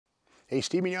Hey,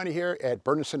 Steve Mignoni here at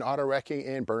Bernardston Auto Wrecking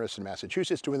in Bernardston,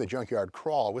 Massachusetts, doing the junkyard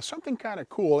crawl with something kind of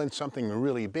cool and something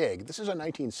really big. This is a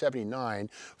 1979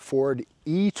 Ford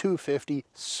E250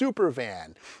 Super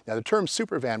van. Now, the term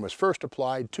Super van was first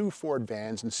applied to Ford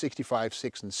vans in 65,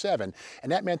 6, and 7, and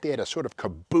that meant they had a sort of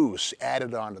caboose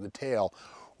added onto the tail.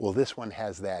 Well, this one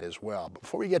has that as well. But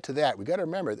before we get to that, we got to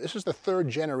remember this is the third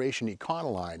generation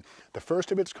Econoline, the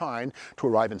first of its kind to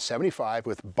arrive in 75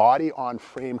 with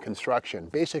body-on-frame construction.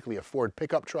 Basically a Ford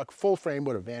pickup truck, full frame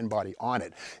with a van body on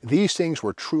it. These things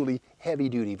were truly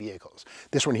heavy-duty vehicles.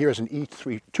 This one here is an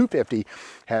E250,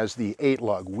 has the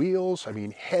 8-lug wheels. I mean,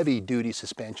 heavy-duty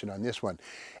suspension on this one.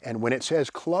 And when it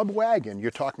says club wagon, you're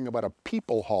talking about a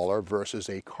people hauler versus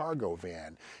a cargo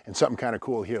van. And something kind of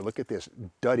cool here. Look at this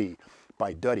Duddy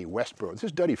by Duddy Westboro. This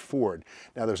is Duddy Ford.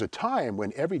 Now, there's a time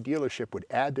when every dealership would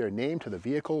add their name to the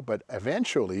vehicle, but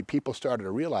eventually people started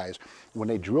to realize when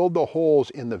they drilled the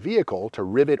holes in the vehicle to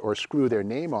rivet or screw their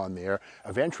name on there,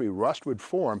 eventually rust would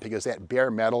form because that bare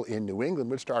metal in New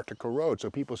England would start to corrode. So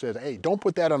people said, hey, don't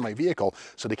put that on my vehicle.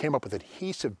 So they came up with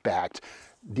adhesive-backed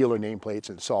dealer nameplates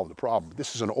and solved the problem.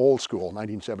 This is an old school,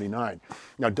 1979.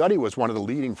 Now, Duddy was one of the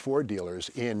leading Ford dealers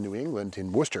in New England,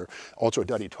 in Worcester. Also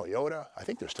Duddy Toyota. I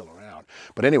think they're still around.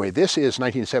 But anyway, this is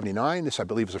 1979. This, I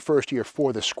believe, is the first year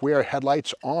for the square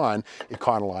headlights on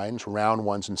Econolines, round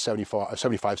ones in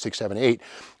 75, 6, 7, 8.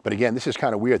 But again, this is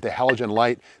kind of weird. The halogen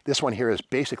light, this one here is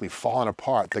basically fallen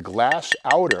apart. The glass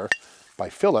outer by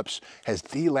Philips has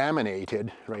delaminated.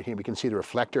 Right here we can see the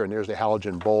reflector, and there's the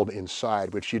halogen bulb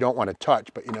inside, which you don't want to touch,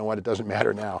 but you know what, it doesn't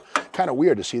matter now. Kind of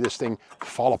weird to see this thing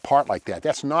fall apart like that.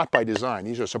 That's not by design.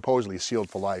 These are supposedly sealed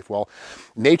for life. Well,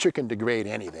 nature can degrade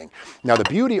anything. Now, the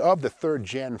beauty of the third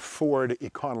gen Ford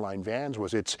Econoline vans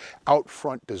was its out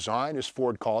front design, as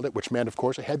Ford called it, which meant, of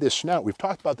course, it had this snout. We've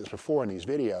talked about this before in these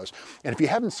videos, and if you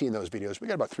haven't seen those videos, we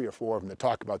got about 3 or 4 of them that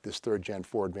talk about this third gen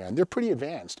Ford van. They're pretty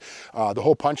advanced. The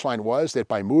whole punchline was that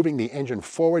by moving the engine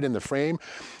forward in the frame,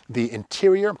 the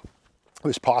interior, it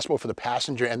was possible for the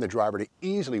passenger and the driver to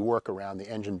easily work around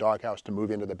the engine doghouse to move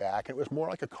into the back. And it was more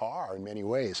like a car in many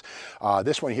ways.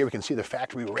 This one here, we can see the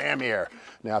factory ram air.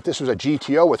 Now, if this was a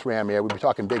GTO with ram air, we'd be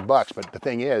talking big bucks. But the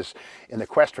thing is, in the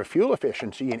quest for fuel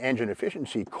efficiency and engine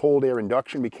efficiency, cold air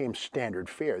induction became standard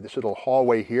fare. This little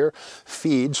hallway here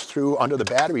feeds through under the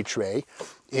battery tray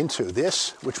into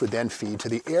this, which would then feed to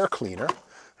the air cleaner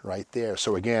right there.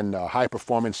 So again, high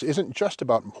performance isn't just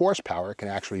about horsepower. It can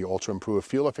actually also improve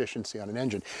fuel efficiency on an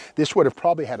engine. This would have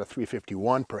probably had a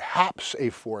 351, perhaps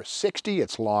a 460.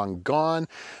 It's long gone.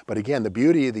 But again, the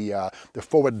beauty of the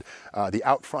forward, the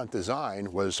out front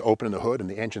design was opening the hood, and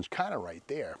the engine's kind of right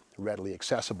there, readily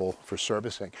accessible for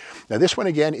servicing. Now, this one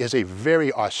again is a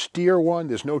very austere one.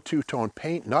 There's no two-tone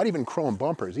paint, not even chrome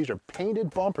bumpers. These are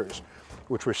painted bumpers,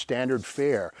 which were standard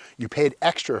fare. You paid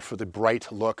extra for the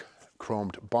bright look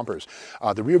chromed bumpers.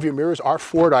 The rear view mirrors are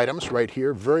Ford items right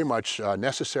here, very much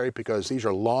necessary because these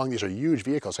are long, these are huge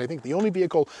vehicles. I think the only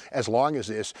vehicle as long as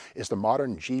this is the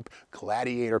modern Jeep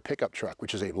Gladiator pickup truck,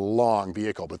 which is a long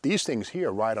vehicle. But these things here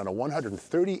ride on a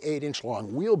 138-inch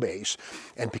long wheelbase,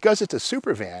 and because it's a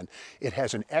super van, it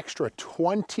has an extra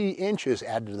 20 inches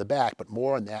added to the back, but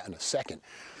more on that in a second.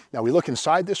 Now, we look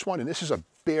inside this one, and this is a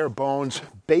bare bones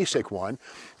basic one.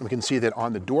 And we can see that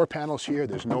on the door panels here,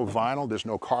 there's no vinyl, there's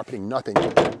no carpeting, nothing,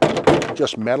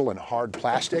 just metal and hard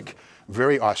plastic.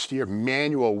 Very austere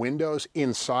manual windows.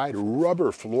 Inside,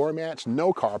 rubber floor mats,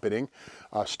 no carpeting.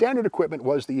 Standard equipment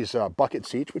was these bucket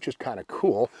seats, which is kind of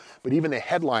cool, but even the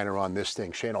headliner on this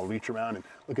thing, Shane, I'll reach around and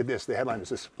look at this. The headliner is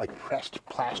this like pressed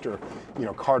plaster, you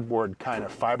know, cardboard kind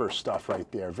of fiber stuff right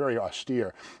there. Very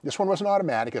austere. This one wasn't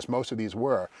automatic, as most of these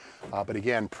were, but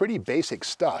again, pretty basic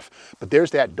stuff. But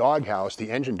there's that doghouse,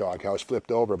 the engine doghouse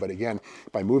flipped over. But again,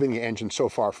 by moving the engine so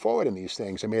far forward in these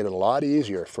things, it made it a lot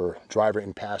easier for driver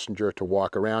and passenger to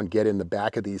walk around, get in the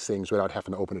back of these things without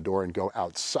having to open a door and go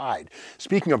outside.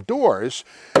 Speaking of doors,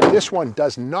 this one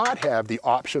does not have the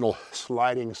optional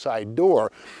sliding side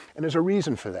door, and there's a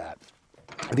reason for that.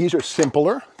 These are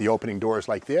simpler, the opening doors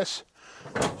like this,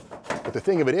 but the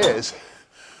thing of it is,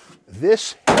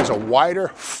 this has a wider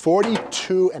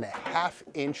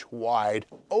 42.5-inch wide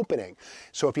opening.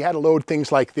 So if you had to load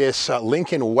things like this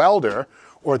Lincoln Welder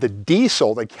or the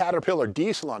diesel, the Caterpillar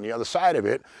diesel on the other side of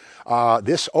it,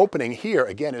 this opening here,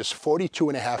 again, is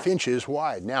 42.5 inches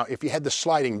wide. Now, if you had the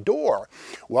sliding door,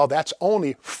 well, that's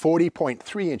only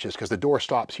 40.3 inches because the door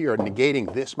stops here,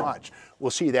 negating this much.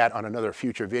 We'll see that on another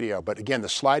future video. But again, the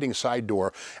sliding side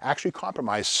door actually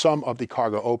compromised some of the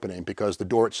cargo opening because the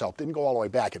door itself didn't go all the way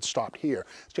back. It stopped here.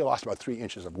 Still lost about 3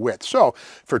 inches of width. So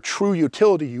for true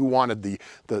utility, you wanted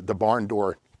the barn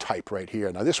door type right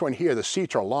here. Now this one here, the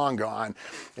seats are long gone,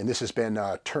 and this has been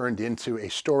turned into a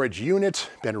storage unit,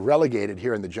 been relegated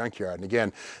here in the junkyard. And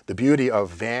again, the beauty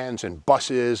of vans and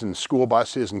buses and school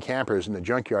buses and campers in the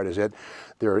junkyard is that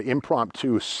they're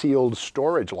impromptu sealed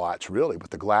storage lots, really, with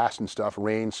the glass and stuff.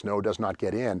 Rain, snow does not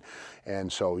get in.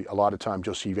 And so a lot of times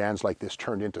you'll see vans like this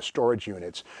turned into storage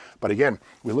units. But again,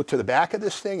 we look to the back of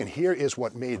this thing, and here is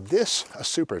what made this a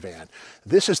super van.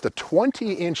 This is the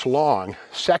 20-inch long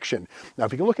section. Now,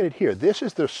 if you can look at it here, this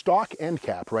is the stock end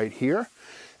cap right here.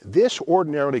 This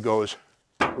ordinarily goes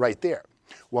right there.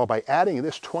 Well, by adding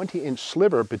this 20-inch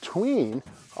sliver between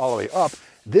all the way up,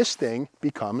 this thing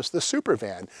becomes the super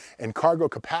van. And cargo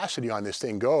capacity on this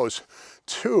thing goes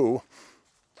to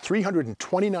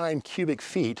 329 cubic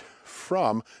feet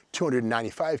from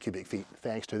 295 cubic feet,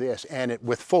 thanks to this. And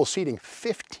with full seating,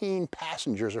 15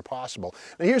 passengers are possible.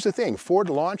 Now here's the thing, Ford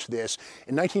launched this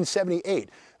in 1978,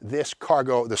 this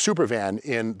cargo, the super van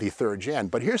in the third gen.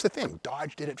 But here's the thing,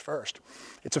 Dodge did it first.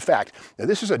 It's a fact. Now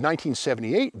this is a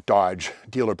 1978 Dodge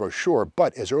dealer brochure,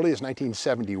 but as early as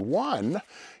 1971,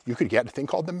 you could get a thing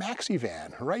called the Maxi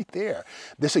van right there.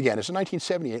 This again is a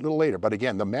 1978, a little later, but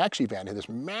again, the Maxi van had this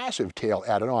massive tail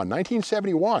added on.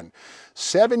 1971,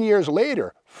 7 years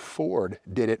later, Ford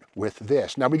did it with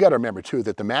this. Now we got to remember too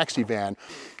that the Maxi van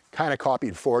kind of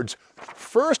copied Ford's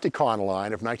first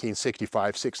Econoline of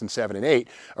 1965, 6 and 7 and 8,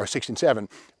 or 6 and 7,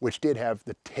 which did have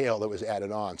the tail that was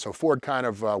added on. So Ford kind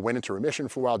of went into remission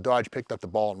for a while. Dodge picked up the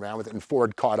ball and ran with it, and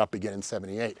Ford caught up again in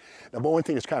 78. Now, but one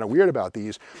thing that's kind of weird about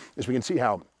these is we can see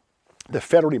how the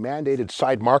federally mandated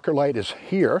side marker light is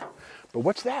here, but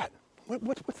what's that?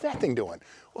 What's that thing doing?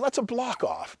 Well, that's a block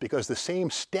off, because the same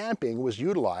stamping was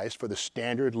utilized for the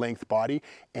standard length body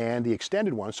and the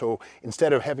extended one. So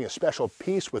instead of having a special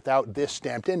piece without this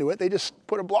stamped into it, they just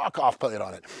put a block off plate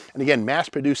on it. And again, mass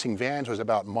producing vans was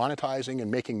about monetizing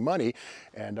and making money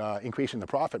and increasing the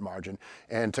profit margin.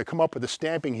 And to come up with a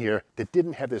stamping here that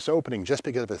didn't have this opening just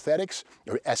because of aesthetics,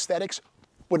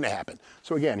 wouldn't have happened.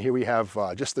 So again, here we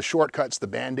have just the shortcuts, the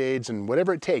band-aids, and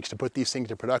whatever it takes to put these things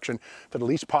to production for the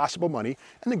least possible money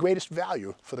and the greatest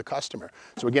value for the customer.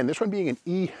 So again, this one being an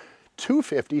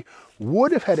E250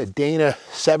 would have had a Dana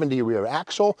 70 rear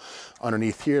axle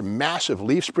underneath here, massive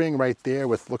leaf spring right there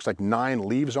with looks like 9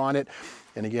 leaves on it.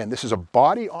 And again, this is a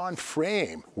body on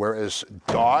frame, whereas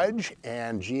Dodge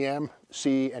and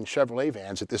GMC and Chevrolet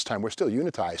vans at this time were still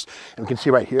unitized. And we can see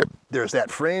right here, there's that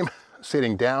frame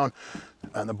sitting down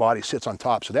and the body sits on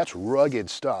top. So that's rugged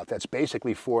stuff. That's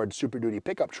basically Ford Super Duty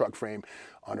pickup truck frame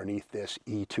underneath this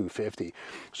E250.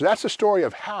 So that's the story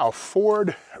of how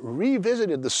Ford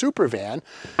revisited the super van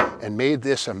and made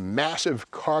this a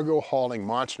massive cargo hauling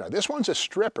monster. Now this one's a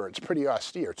stripper, it's pretty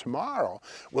austere. Tomorrow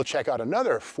we'll check out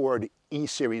another Ford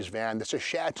E-Series van that's a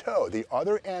chateau, the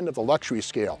other end of the luxury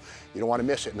scale. You don't want to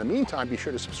miss it. In the meantime, be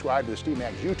sure to subscribe to the Steve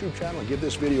Maggs YouTube channel and give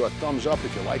this video a thumbs up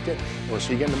if you liked it. And we'll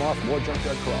see you again tomorrow for more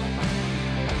Junkyard Crawl.